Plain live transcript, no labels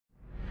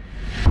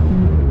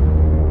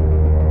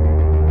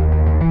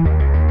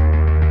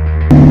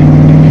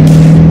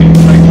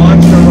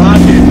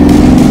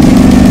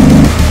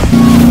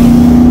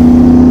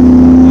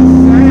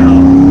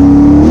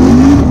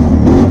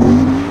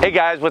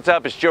what's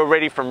up? It's Joe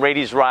Rady from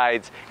Rady's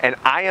Rides, and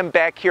I am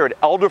back here at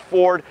Elder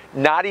Ford.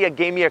 Nadia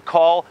gave me a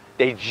call.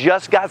 They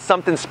just got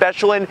something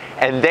special in,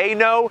 and they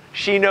know,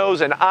 she knows,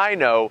 and I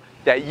know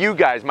that you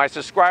guys, my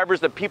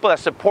subscribers, the people that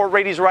support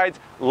Rady's Rides,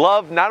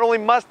 love not only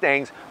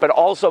Mustangs, but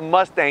also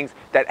Mustangs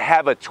that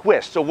have a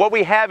twist. So what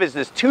we have is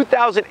this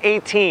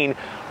 2018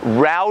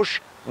 Roush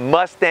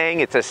Mustang.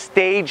 It's a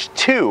Stage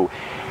 2.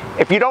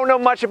 If you don't know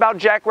much about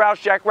Jack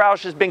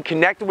Roush has been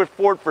connected with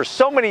Ford for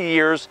so many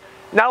years.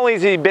 Not only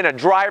has he been a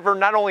driver,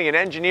 not only an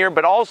engineer,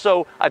 but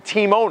also a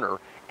team owner.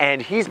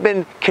 And he's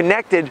been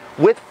connected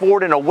with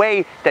Ford in a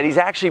way that he's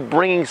actually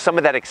bringing some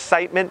of that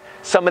excitement,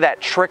 some of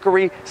that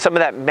trickery, some of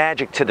that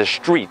magic to the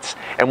streets.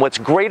 And what's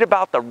great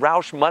about the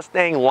Roush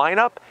Mustang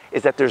lineup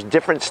is that there's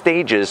different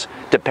stages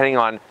depending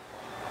on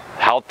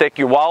how thick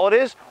your wallet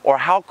is or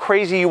how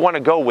crazy you want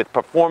to go with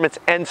performance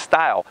and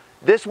style.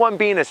 This one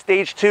being a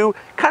Stage 2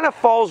 kind of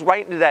falls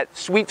right into that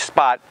sweet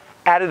spot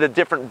out of the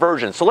different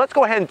versions. So let's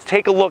go ahead and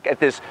take a look at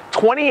this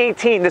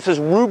 2018. This is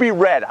ruby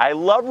red. I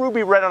love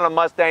ruby red on a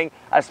Mustang,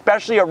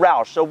 especially a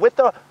Roush. So with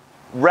the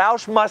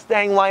Roush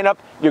Mustang lineup,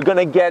 you're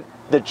gonna get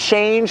the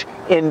change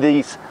in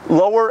the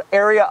lower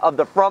area of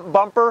the front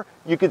bumper.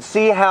 You can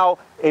see how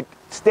it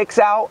sticks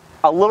out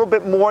a little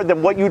bit more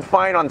than what you'd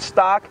find on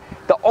stock.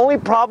 The only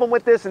problem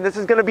with this, and this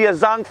is gonna be a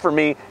zonk for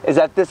me, is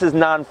that this is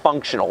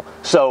non-functional.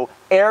 So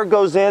air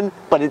goes in,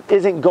 but it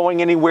isn't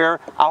going anywhere.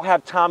 I'll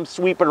have Tom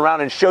sweeping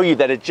around and show you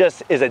that it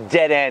just is a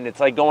dead end.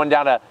 It's like going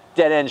down a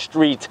dead end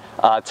street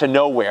to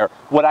nowhere.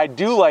 What I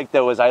do like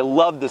though is I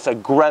love this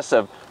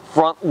aggressive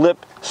front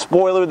lip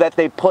spoiler that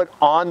they put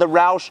on the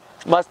Roush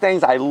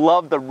Mustangs. I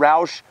love the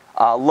Roush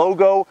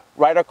logo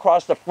right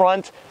across the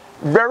front.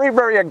 Very,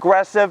 very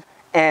aggressive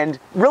and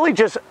really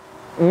just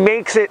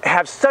makes it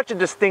have such a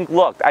distinct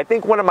look. I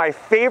think one of my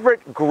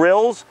favorite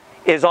grills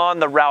is on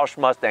the Roush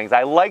Mustangs.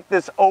 I like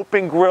this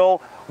open grill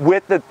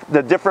with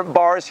the different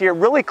bars here.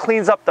 Really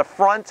cleans up the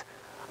front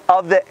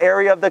of the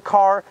area of the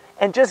car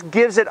and just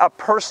gives it a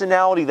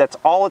personality that's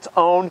all its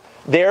own.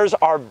 There's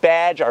our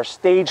badge, our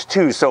Stage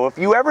 2. So if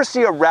you ever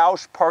see a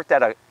Roush parked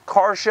at a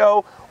car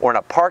show or in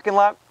a parking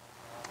lot,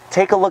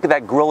 take a look at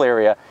that grill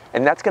area,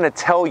 and that's going to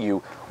tell you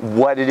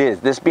what it is.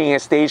 This being a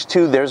Stage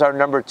 2, there's our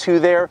number 2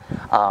 there.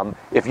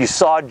 If you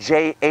saw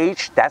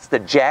JH, that's the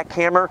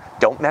jackhammer.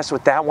 Don't mess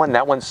with that one.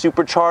 That one's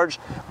supercharged,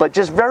 but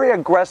just very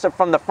aggressive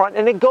from the front,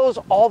 and it goes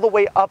all the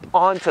way up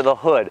onto the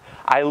hood.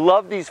 I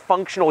love these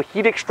functional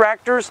heat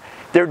extractors.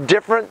 They're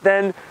different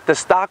than the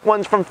stock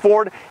ones from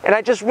Ford, and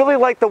I just really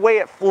like the way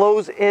it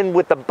flows in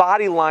with the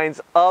body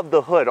lines of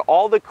the hood.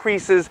 All the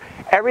creases,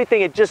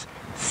 everything, it just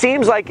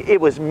seems like it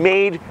was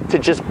made to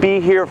just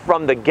be here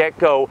from the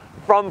get-go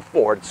from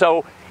Ford.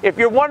 So if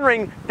you're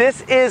wondering,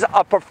 this is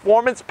a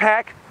performance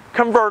pack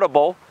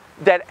convertible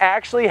that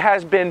actually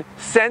has been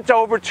sent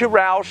over to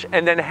Roush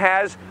and then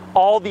has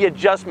all the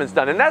adjustments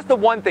done. And that's the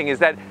one thing, is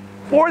that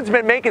Ford's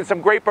been making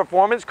some great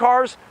performance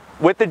cars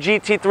with the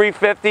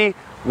GT350,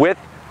 with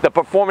the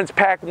Performance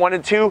Pack 1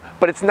 and 2,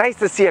 but it's nice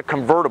to see a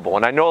convertible.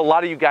 And I know a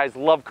lot of you guys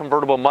love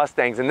convertible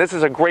Mustangs, and this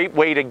is a great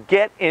way to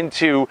get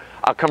into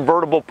a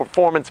convertible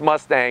performance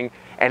Mustang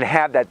and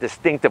have that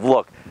distinctive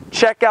look.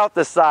 Check out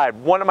the side.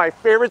 One of my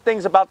favorite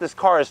things about this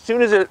car, as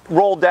soon as it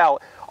rolled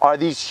out, are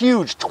these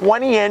huge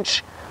 20-inch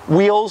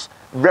wheels.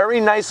 Very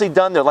nicely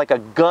done. They're like a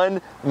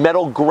gun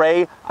metal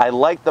gray. I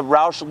like the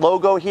Roush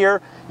logo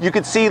here. You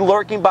can see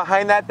lurking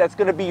behind that, that's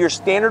going to be your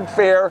standard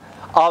fare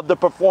of the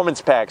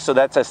performance pack. So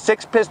that's a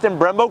 6-piston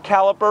Brembo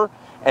caliper,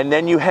 and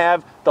then you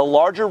have the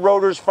larger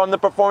rotors from the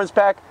performance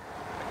pack.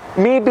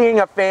 Me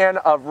being a fan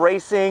of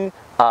racing,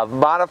 of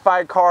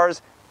modified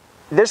cars,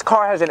 this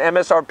car has an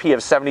MSRP of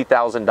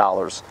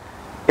 $70,000.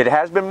 It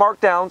has been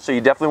marked down, so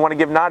you definitely want to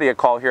give Nadia a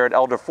call here at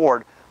Elder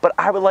Ford, but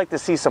I would like to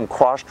see some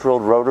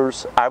cross-drilled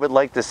rotors. I would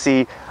like to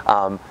see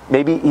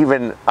maybe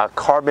even a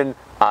carbon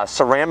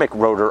ceramic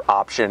rotor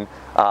option,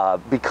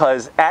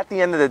 because at the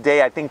end of the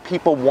day, I think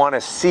people want to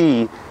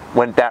see,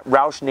 when that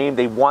Roush name,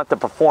 they want the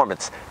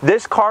performance.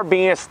 This car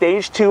being a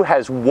Stage 2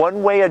 has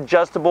one-way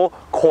adjustable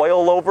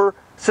coil-over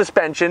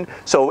suspension,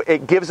 so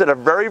it gives it a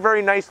very,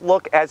 very nice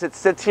look as it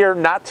sits here,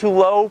 not too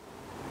low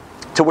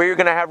to where you're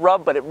going to have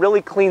rub, but it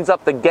really cleans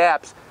up the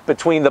gaps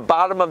between the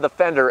bottom of the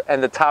fender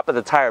and the top of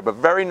the tire, but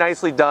very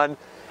nicely done.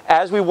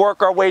 As we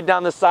work our way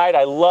down the side,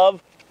 I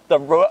love the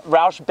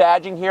Roush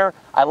badging here.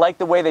 I like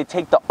the way they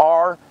take the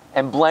R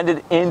and blend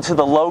it into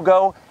the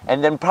logo.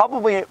 And then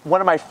probably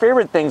one of my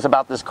favorite things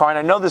about this car, and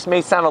I know this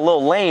may sound a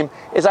little lame,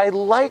 is I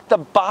like the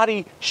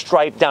body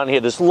stripe down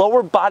here. This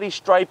lower body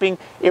striping,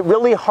 it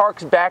really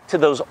harks back to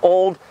those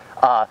old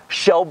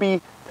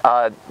Shelby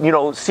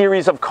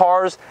series of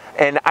cars,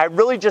 and I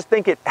really just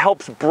think it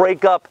helps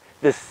break up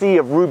the sea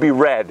of ruby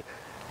red.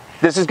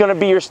 This is going to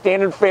be your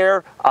standard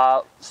fare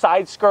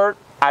side skirt.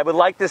 I would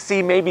like to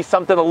see maybe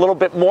something a little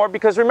bit more,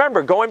 because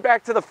remember, going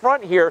back to the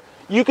front here,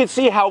 you can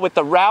see how with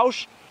the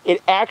Roush, it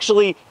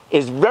actually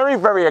is very,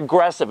 very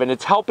aggressive, and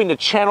it's helping to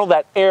channel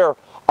that air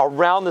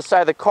around the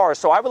side of the car.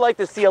 So I would like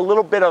to see a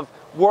little bit of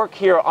work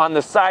here on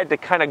the side to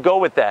kind of go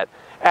with that.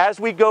 As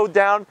we go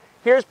down,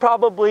 here's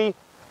probably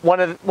one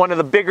of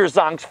the bigger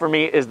zonks for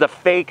me is the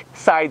fake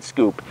side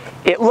scoop.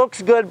 It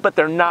looks good, but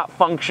they're not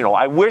functional.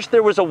 I wish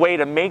there was a way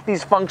to make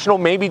these functional,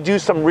 maybe do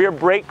some rear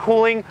brake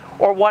cooling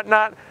or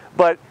whatnot,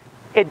 but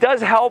it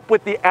does help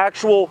with the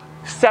actual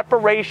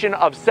separation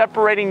of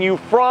separating you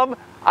from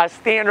a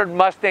standard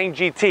Mustang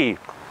GT.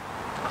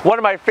 One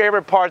of my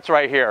favorite parts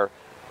right here,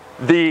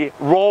 the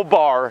roll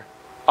bar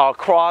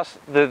across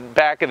the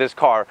back of this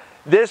car.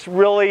 This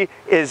really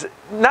is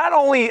not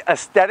only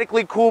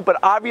aesthetically cool, but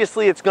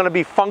obviously it's going to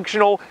be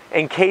functional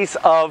in case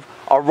of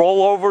a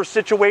rollover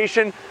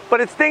situation.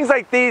 But it's things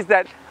like these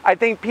that I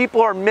think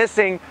people are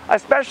missing,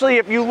 especially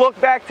if you look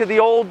back to the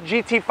old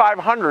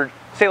GT500,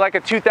 say like a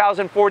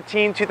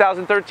 2014,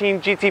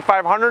 2013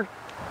 GT500,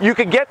 you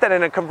could get that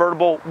in a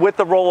convertible with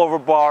the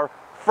rollover bar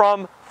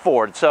from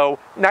Ford. So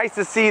nice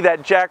to see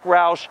that Jack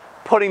Roush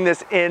putting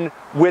this in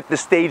with the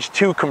Stage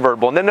 2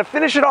 convertible. And then to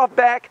finish it off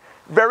back,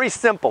 very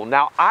simple.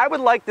 Now, I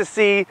would like to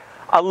see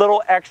a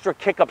little extra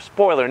kick-up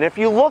spoiler. And if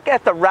you look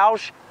at the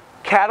Roush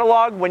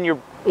catalog when you're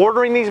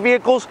ordering these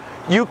vehicles,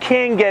 you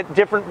can get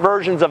different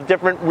versions of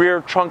different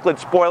rear trunklet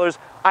spoilers.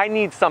 I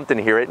need something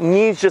here. It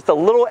needs just a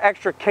little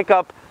extra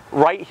kick-up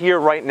right here,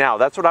 right now.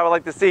 That's what I would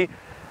like to see.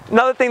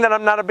 Another thing that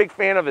I'm not a big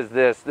fan of is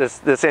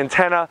this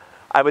antenna.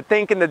 I would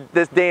think in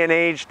this day and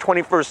age,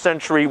 21st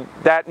century,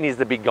 that needs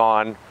to be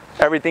gone.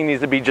 Everything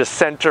needs to be just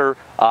center,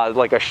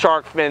 like a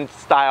shark fin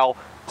style,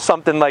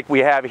 something like we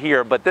have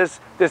here. But this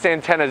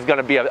antenna is going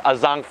to be a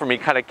zonk for me,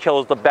 kind of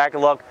kills the back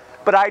look.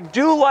 But I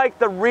do like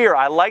the rear.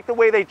 I like the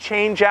way they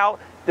change out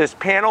this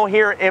panel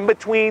here in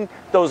between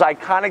those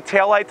iconic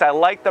taillights. I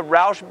like the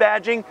Roush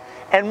badging.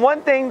 And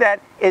one thing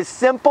that is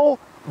simple,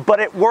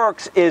 but it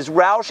works, is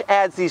Roush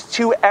adds these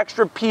two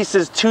extra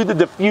pieces to the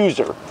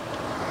diffuser.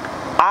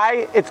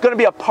 It's going to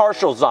be a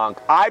partial zonk.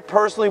 I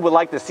personally would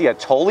like to see a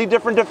totally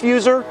different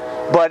diffuser,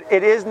 but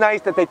it is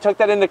nice that they took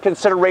that into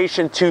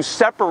consideration to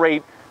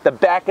separate the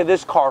back of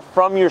this car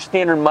from your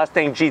standard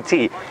Mustang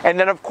GT. And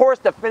then of course,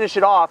 to finish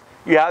it off,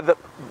 you have the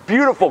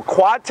beautiful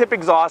quad tip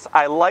exhaust.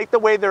 I like the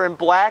way they're in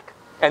black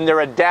and they're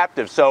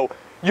adaptive. So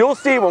you'll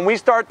see when we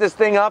start this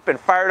thing up and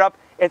fire it up,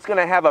 it's going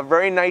to have a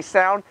very nice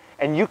sound.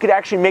 And you could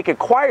actually make it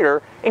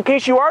quieter in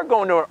case you are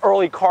going to an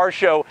early car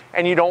show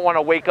and you don't want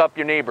to wake up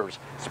your neighbors.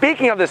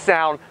 Speaking of the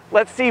sound,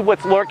 let's see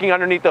what's lurking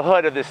underneath the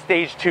hood of the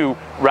Stage 2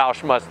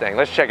 Roush Mustang.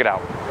 Let's check it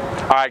out.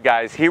 All right,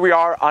 guys, here we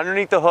are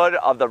underneath the hood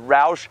of the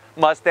Roush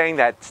Mustang,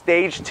 that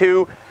Stage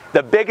 2.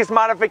 The biggest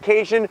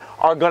modification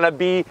are going to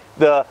be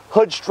the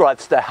hood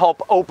struts to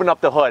help open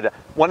up the hood.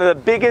 One of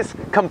the biggest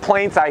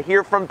complaints I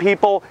hear from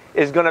people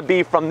is going to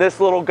be from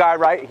this little guy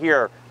right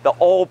here, the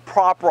old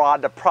prop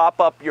rod to prop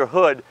up your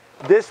hood.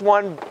 This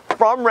one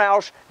from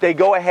Roush, they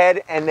go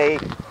ahead and they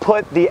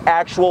put the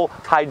actual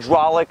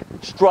hydraulic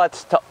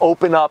struts to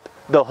open up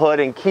the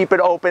hood and keep it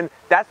open.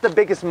 That's the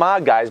biggest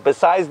mod, guys.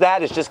 Besides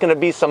that, it's just going to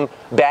be some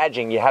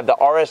badging. You have the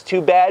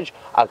RS2 badge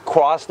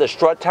across the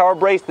strut tower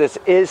brace. This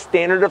is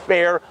standard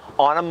affair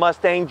on a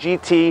Mustang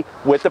GT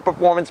with the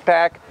performance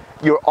pack.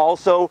 You're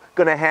also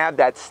going to have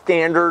that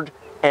standard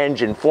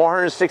engine,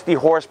 460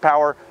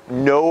 horsepower,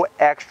 no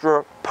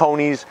extra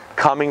ponies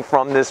coming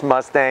from this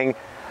Mustang.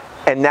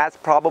 And that's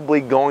probably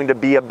going to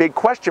be a big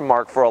question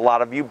mark for a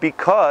lot of you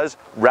because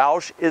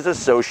Roush is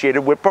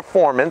associated with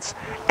performance.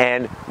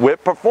 And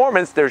with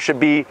performance, there should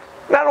be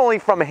not only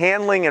from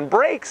handling and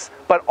brakes,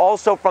 but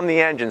also from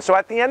the engine. So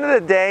at the end of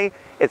the day,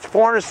 it's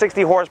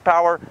 460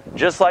 horsepower,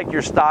 just like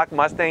your stock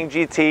Mustang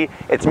GT.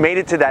 It's made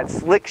it to that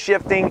slick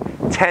shifting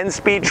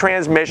 10-speed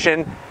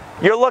transmission.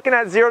 You're looking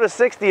at 0 to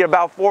 60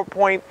 about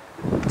 4.2,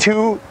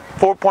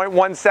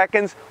 4.1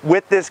 seconds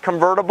with this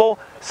convertible.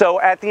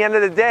 So at the end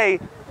of the day,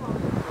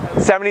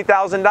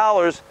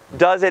 $70,000,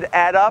 does it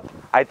add up?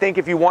 I think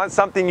if you want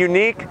something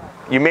unique,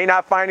 you may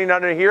not find it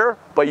under here,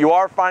 but you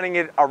are finding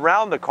it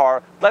around the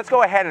car. Let's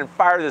go ahead and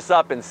fire this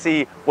up and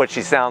see what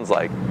she sounds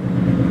like.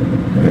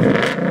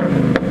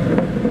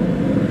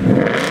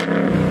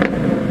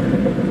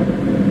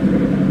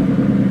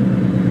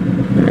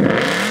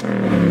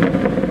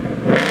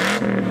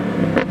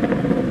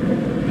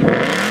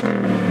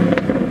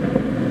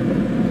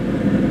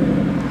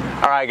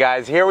 All right,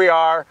 guys, here we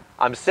are.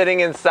 I'm sitting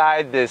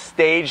inside this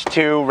Stage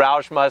 2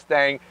 Roush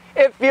Mustang.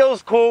 It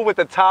feels cool with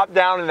the top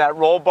down and that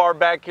roll bar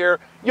back here.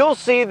 You'll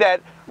see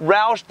that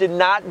Roush did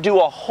not do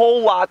a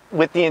whole lot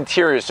with the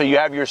interior. So you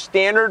have your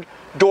standard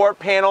door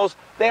panels.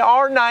 They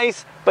are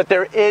nice, but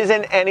there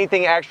isn't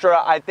anything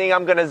extra. I think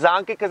I'm gonna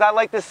zonk it because I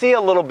like to see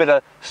a little bit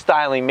of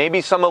styling,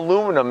 maybe some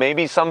aluminum,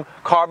 maybe some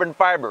carbon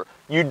fiber.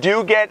 You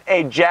do get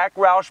a Jack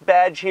Roush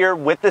badge here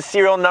with the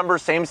serial number,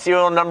 same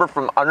serial number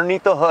from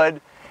underneath the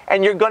hood.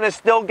 And you're going to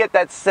still get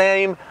that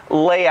same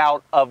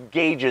layout of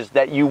gauges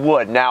that you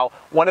would. Now,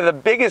 one of the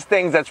biggest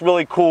things that's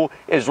really cool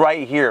is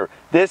right here.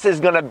 This is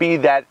going to be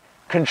that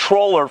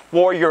controller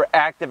for your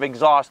active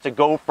exhaust to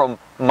go from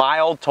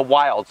mild to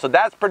wild. So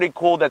that's pretty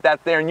cool that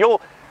that's there. And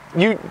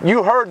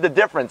you heard the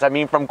difference. I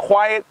mean, from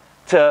quiet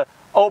to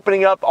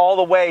opening up all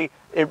the way,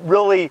 it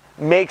really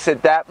makes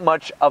it that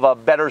much of a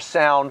better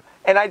sound.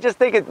 And I just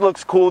think it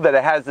looks cool that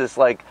it has this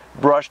like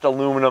brushed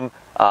aluminum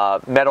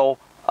metal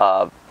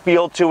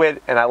feel to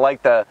it, and I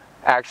like the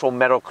actual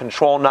metal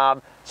control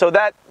knob. So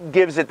that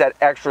gives it that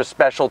extra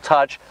special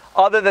touch.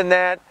 Other than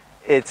that,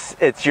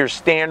 it's your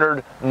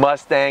standard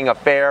Mustang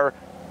affair.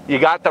 You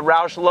got the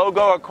Roush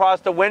logo across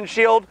the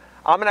windshield.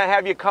 I'm gonna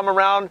have you come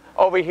around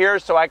over here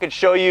so I could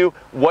show you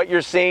what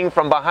you're seeing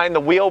from behind the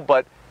wheel,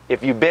 but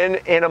if you've been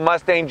in a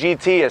Mustang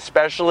GT,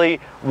 especially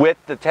with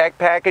the tech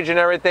package and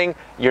everything,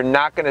 you're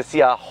not gonna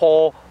see a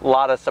whole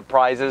lot of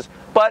surprises,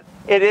 but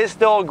it is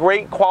still a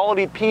great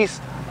quality piece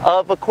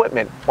of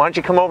equipment. Why don't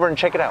you come over and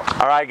check it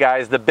out? All right,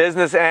 guys, the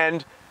business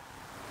end.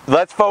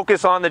 Let's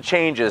focus on the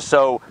changes.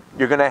 So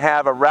you're gonna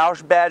have a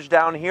Roush badge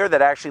down here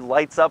that actually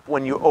lights up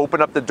when you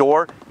open up the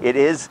door. It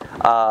is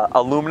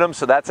aluminum,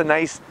 so that's a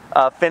nice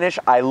finish.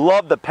 I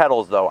love the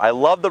pedals though. I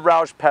love the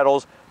Roush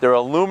pedals. They're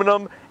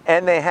aluminum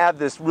and they have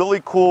this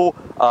really cool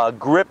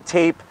grip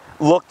tape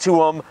look to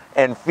them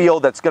and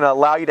feel that's gonna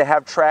allow you to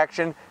have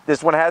traction.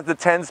 This one has the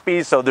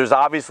 10-speed, so there's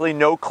obviously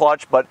no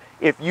clutch, but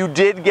if you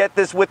did get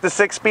this with the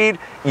 6-speed,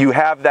 you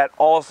have that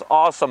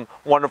awesome,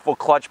 wonderful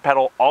clutch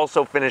pedal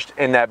also finished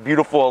in that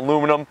beautiful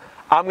aluminum.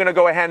 I'm gonna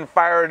go ahead and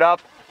fire it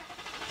up.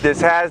 This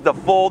has the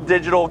full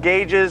digital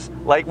gauges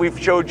like we've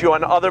showed you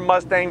on other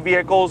Mustang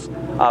vehicles.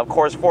 Of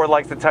course, Ford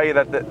likes to tell you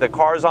that the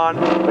car's on,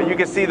 but you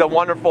can see the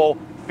wonderful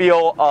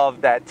feel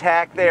of that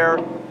tach there,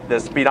 the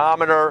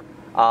speedometer,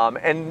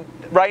 and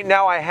right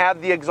now I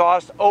have the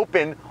exhaust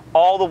open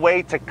all the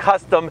way to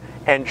custom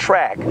and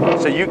track.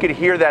 So you could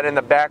hear that in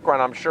the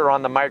background, I'm sure,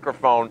 on the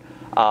microphone.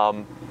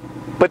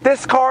 But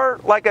this car,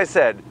 like I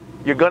said,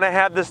 you're gonna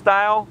have the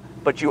style,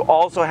 but you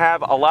also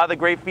have a lot of the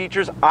great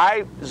features.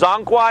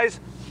 Zonk-wise,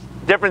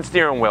 different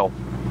steering wheel.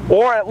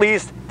 Or at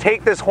least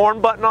take this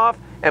horn button off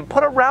and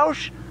put a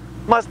Roush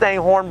Mustang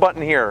horn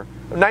button here.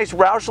 A nice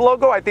Roush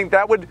logo, I think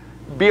that would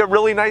be a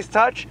really nice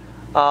touch.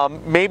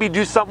 Maybe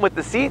do something with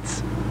the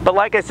seats. But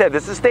like I said,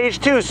 this is stage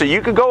 2, so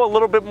you could go a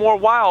little bit more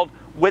wild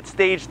with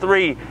stage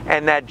 3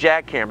 and that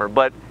jackhammer.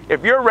 But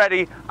if you're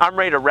ready, I'm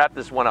ready to wrap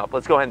this one up.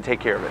 Let's go ahead and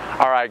take care of it.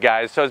 All right,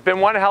 guys, so it's been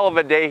one hell of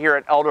a day here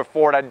at Elder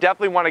Ford. I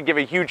definitely want to give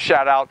a huge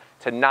shout out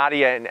to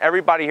Nadia and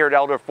everybody here at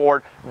Elder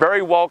Ford.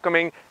 Very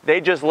welcoming.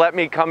 They just let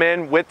me come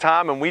in with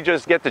Tom and we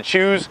just get to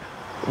choose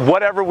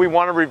whatever we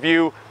want to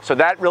review. So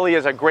that really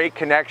is a great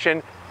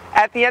connection.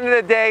 At the end of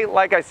the day,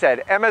 like I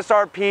said,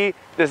 MSRP,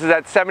 this is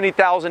at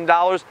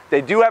 $70,000.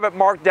 They do have it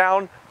marked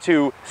down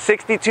to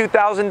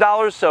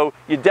 $62,000, so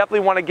you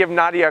definitely want to give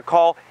Nadia a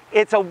call.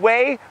 It's a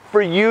way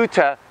for you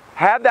to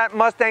have that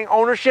Mustang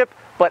ownership,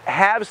 but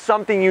have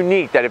something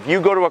unique that if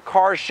you go to a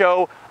car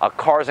show, a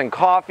Cars and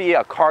Coffee,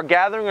 a car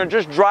gathering, or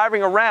just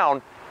driving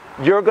around,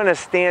 you're going to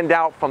stand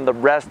out from the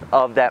rest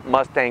of that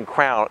Mustang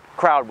crowd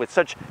with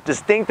such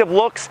distinctive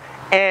looks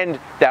and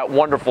that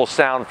wonderful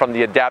sound from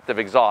the adaptive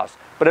exhaust.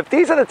 But if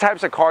these are the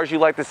types of cars you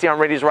like to see on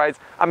Rady's Rides,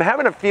 I'm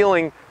having a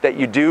feeling that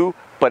you do.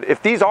 But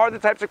if these are the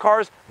types of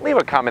cars, leave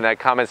a comment in that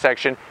comment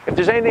section. If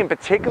there's anything in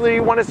particular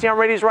you want to see on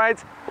Rady's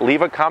Rides,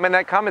 leave a comment in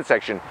that comment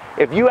section.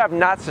 If you have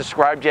not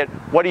subscribed yet,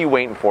 what are you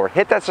waiting for?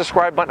 Hit that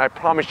subscribe button. I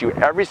promise you,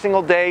 every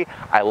single day,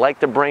 I like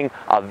to bring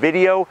a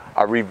video,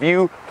 a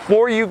review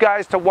for you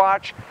guys to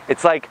watch.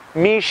 It's like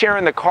me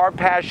sharing the car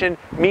passion,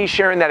 me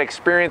sharing that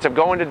experience of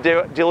going to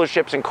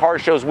dealerships and car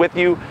shows with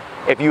you.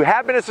 If you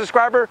have been a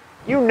subscriber,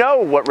 you know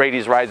what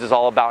Rady's Rides is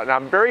all about, and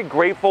I'm very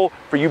grateful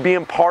for you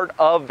being part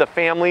of the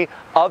family,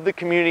 of the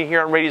community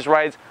here on Rady's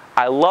Rides.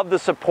 I love the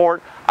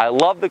support, I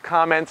love the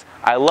comments,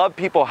 I love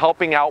people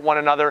helping out one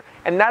another,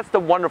 and that's the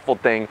wonderful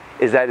thing,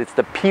 is that it's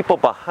the people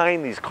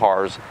behind these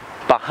cars,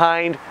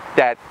 behind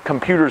that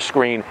computer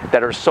screen,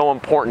 that are so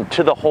important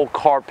to the whole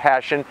car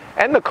passion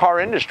and the car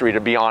industry,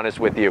 to be honest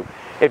with you.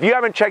 If you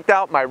haven't checked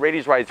out my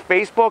Rady's Rides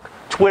Facebook,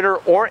 Twitter,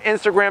 or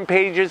Instagram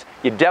pages,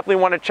 you definitely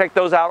want to check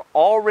those out.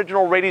 All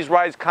original Rady's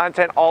Rides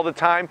content all the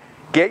time.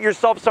 Get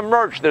yourself some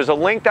merch. There's a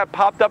link that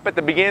popped up at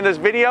the beginning of this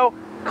video.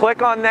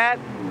 Click on that.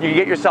 You can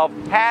get yourself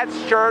hats,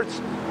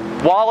 shirts,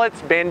 wallets,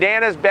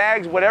 bandanas,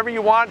 bags, whatever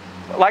you want.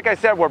 Like I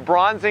said, we're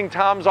bronzing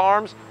Tom's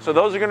arms, so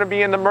those are going to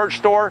be in the merch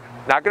store.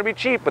 Not going to be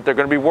cheap, but they're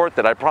going to be worth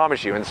it, I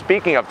promise you. And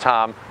speaking of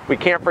Tom, we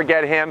can't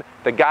forget him,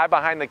 the guy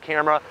behind the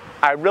camera.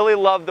 I really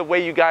love the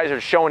way you guys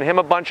are showing him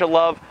a bunch of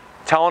love,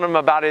 telling him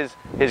about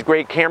his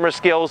great camera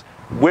skills,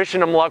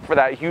 wishing him luck for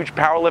that huge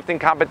powerlifting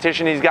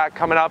competition he's got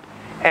coming up,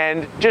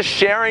 and just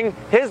sharing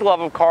his love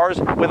of cars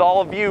with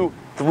all of you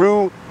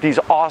through these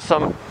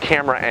awesome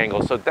camera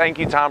angles. So thank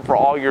you, Tom, for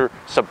all your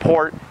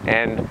support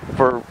and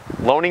for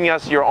loaning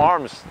us your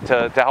arms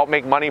to help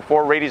make money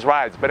for Rady's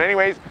Rides. But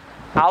anyways,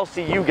 I'll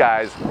see you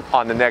guys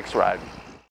on the next ride.